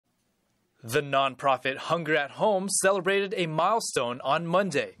The nonprofit Hunger at Home celebrated a milestone on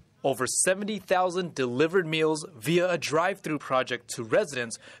Monday. Over 70,000 delivered meals via a drive-through project to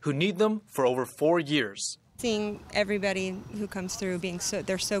residents who need them for over 4 years. Seeing everybody who comes through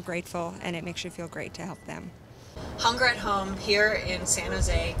they're so grateful, and it makes you feel great to help them. Hunger at Home here in San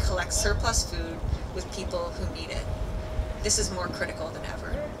Jose collects surplus food with people who need it. This is more critical than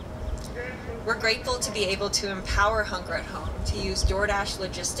ever. We're grateful to be able to empower Hunger at Home to use DoorDash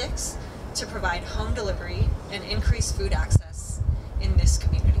logistics to provide home delivery and increase food access in this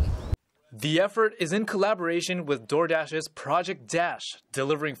community. The effort is in collaboration with DoorDash's Project Dash,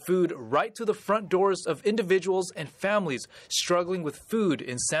 delivering food right to the front doors of individuals and families struggling with food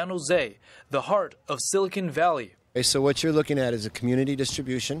in San Jose, the heart of Silicon Valley. Okay, so what you're looking at is a community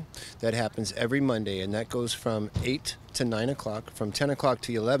distribution that happens every Monday, and that goes from 8 to 9 o'clock. From 10 o'clock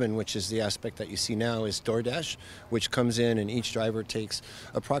to 11, which is the aspect that you see now, is DoorDash, which comes in and each driver takes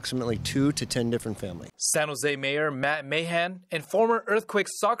approximately 2 to 10 different families. San Jose Mayor Matt Mahan and former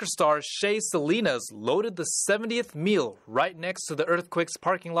Earthquakes soccer star Shea Salinas loaded the 70th meal right next to the Earthquakes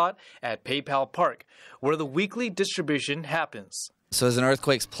parking lot at PayPal Park, where the weekly distribution happens. So as an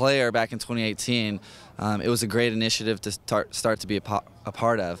Earthquakes player back in 2018, it was a great initiative to start to be a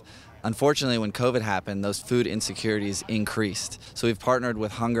part of. Unfortunately, when COVID happened, those food insecurities increased. So we've partnered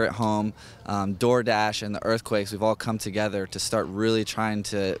with Hunger at Home, DoorDash, and the Earthquakes. We've all come together to start really trying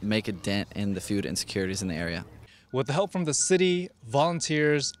to make a dent in the food insecurities in the area. With the help from the city,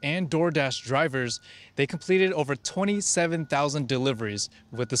 volunteers, and DoorDash drivers, they completed over 27,000 deliveries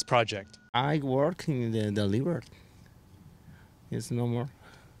with this project. I work in the delivery. It's no more.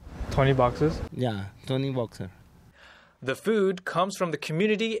 20 boxes? Yeah, 20 boxes. The food comes from the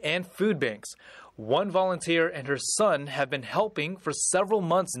community and food banks. One volunteer and her son have been helping for several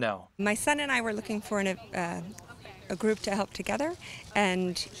months now. My son and I were looking for a group to help together,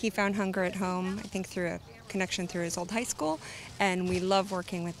 and he found Hunger at Home, I think through a connection through his old high school, and we love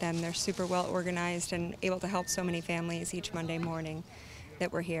working with them. They're super well organized and able to help so many families each Monday morning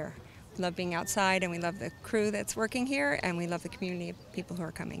that we're here. We love being outside, and we love the crew that's working here, and we love the community of people who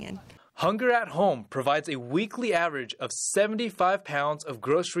are coming in. Hunger at Home provides a weekly average of 75 pounds of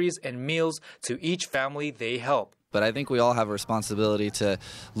groceries and meals to each family they help. But I think we all have a responsibility to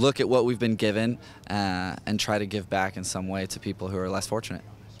look at what we've been given and try to give back in some way to people who are less fortunate.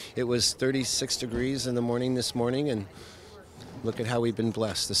 It was 36 degrees in the morning this morning, and look at how we've been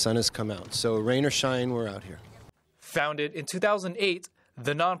blessed. The sun has come out. So rain or shine, we're out here. Founded in 2008,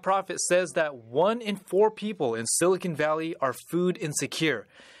 the nonprofit says that 1 in 4 people in Silicon Valley are food insecure,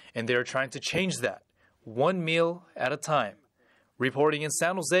 and they are trying to change that, one meal at a time. Reporting in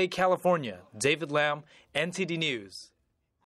San Jose, California, David Lamb, NTD News.